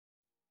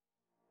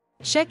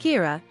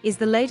Shakira is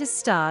the latest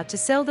star to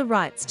sell the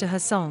rights to her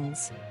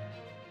songs.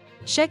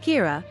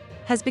 Shakira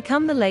has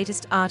become the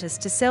latest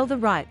artist to sell the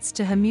rights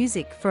to her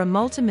music for a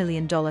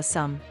multi-million-dollar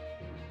sum.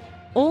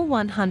 All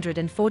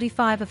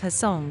 145 of her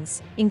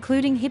songs,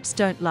 including Hips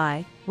Don't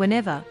Lie,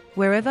 Whenever,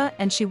 Wherever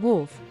and She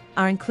Wolf,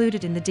 are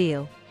included in the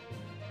deal.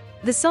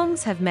 The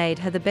songs have made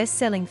her the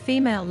best-selling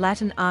female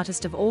Latin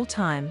artist of all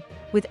time,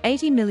 with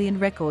 80 million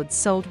records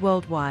sold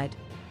worldwide.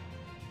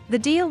 The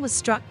deal was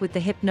struck with the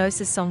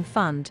Hipgnosis Song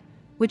Fund,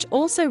 which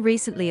also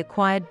recently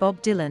acquired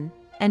Bob Dylan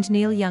and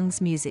Neil Young's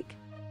music.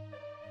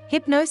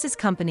 Hipgnosis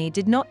Company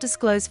did not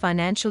disclose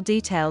financial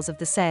details of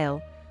the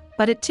sale,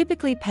 but it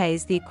typically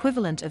pays the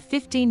equivalent of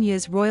 15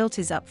 years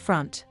royalties up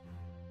front.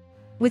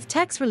 With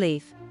tax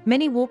relief,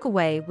 many walk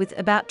away with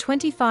about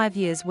 25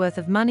 years' worth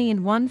of money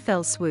in one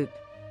fell swoop,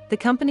 the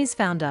company's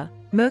founder,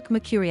 Merck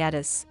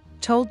Mercuriadis,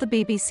 told the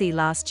BBC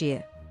last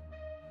year.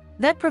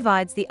 That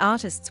provides the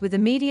artists with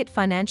immediate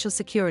financial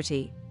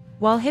security,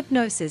 while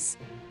Hipgnosis,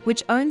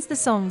 which owns the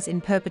songs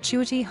in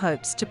perpetuity,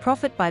 hopes to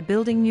profit by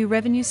building new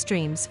revenue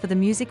streams for the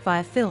music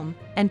via film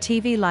and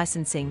TV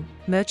licensing,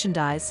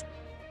 merchandise,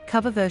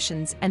 cover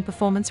versions and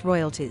performance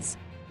royalties.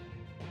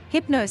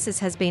 Hipgnosis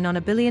has been on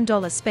a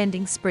billion-dollar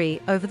spending spree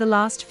over the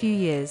last few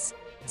years,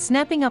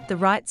 snapping up the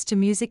rights to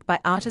music by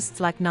artists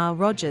like Nile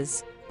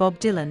Rodgers, Bob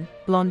Dylan,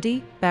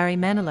 Blondie, Barry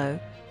Manilow,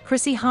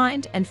 Chrissie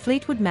Hynde and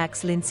Fleetwood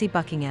Mac's Lindsey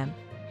Buckingham.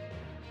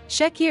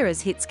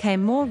 Shakira's hits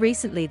came more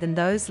recently than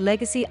those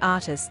legacy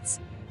artists,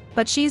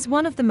 but she is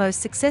one of the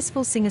most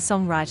successful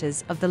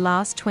singer-songwriters of the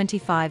last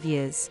 25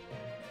 years.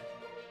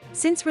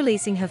 Since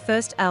releasing her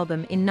first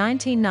album in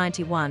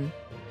 1991,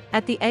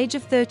 at the age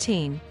of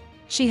 13,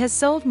 she has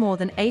sold more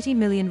than 80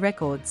 million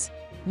records,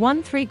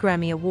 won 3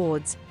 Grammy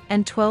Awards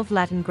and 12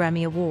 Latin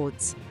Grammy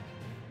Awards.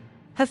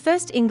 Her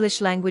first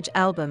English-language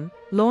album,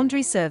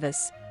 Laundry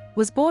Service,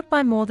 was bought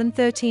by more than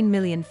 13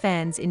 million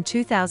fans in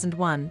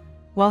 2001,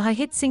 while her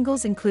hit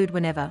singles include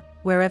Whenever,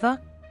 Wherever,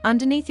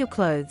 Underneath Your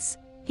Clothes,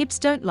 Hips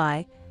Don't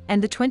Lie,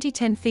 and the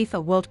 2010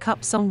 FIFA World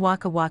Cup song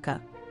Waka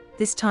Waka,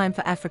 This Time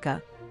for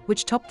Africa,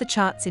 which topped the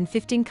charts in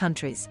 15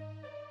 countries.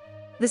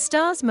 The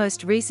star's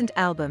most recent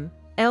album,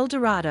 El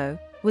Dorado,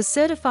 was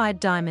certified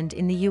diamond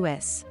in the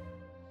US.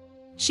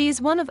 She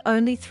is one of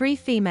only 3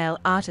 female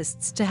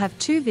artists to have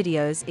 2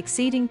 videos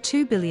exceeding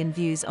 2 billion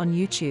views on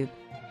YouTube.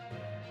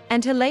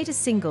 And her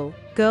latest single,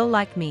 Girl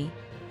Like Me,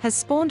 has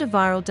spawned a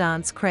viral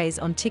dance craze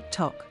on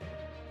TikTok.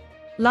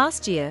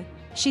 Last year,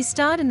 she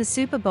starred in the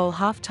Super Bowl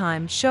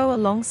halftime show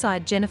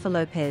alongside Jennifer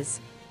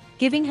Lopez,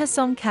 giving her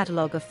song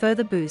catalog a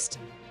further boost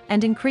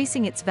and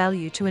increasing its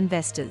value to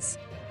investors.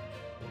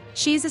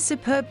 She is a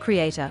superb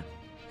creator,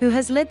 who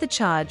has led the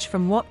charge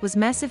from what was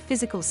massive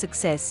physical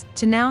success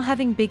to now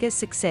having bigger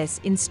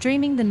success in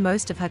streaming than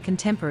most of her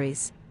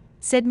contemporaries,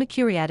 said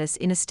Mercuriadis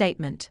in a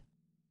statement.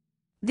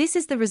 This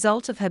is the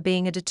result of her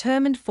being a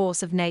determined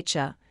force of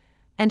nature,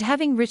 and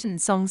having written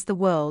songs the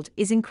world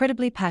is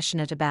incredibly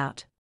passionate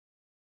about.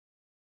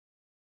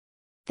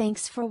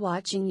 Thanks for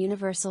watching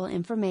Universal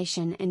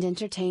Information and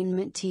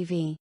Entertainment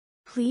TV.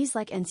 Please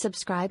like and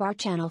subscribe our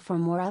channel for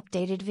more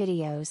updated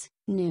videos,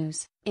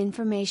 news,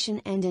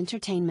 information and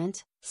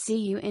entertainment. See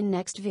you in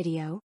next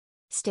video.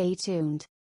 Stay tuned.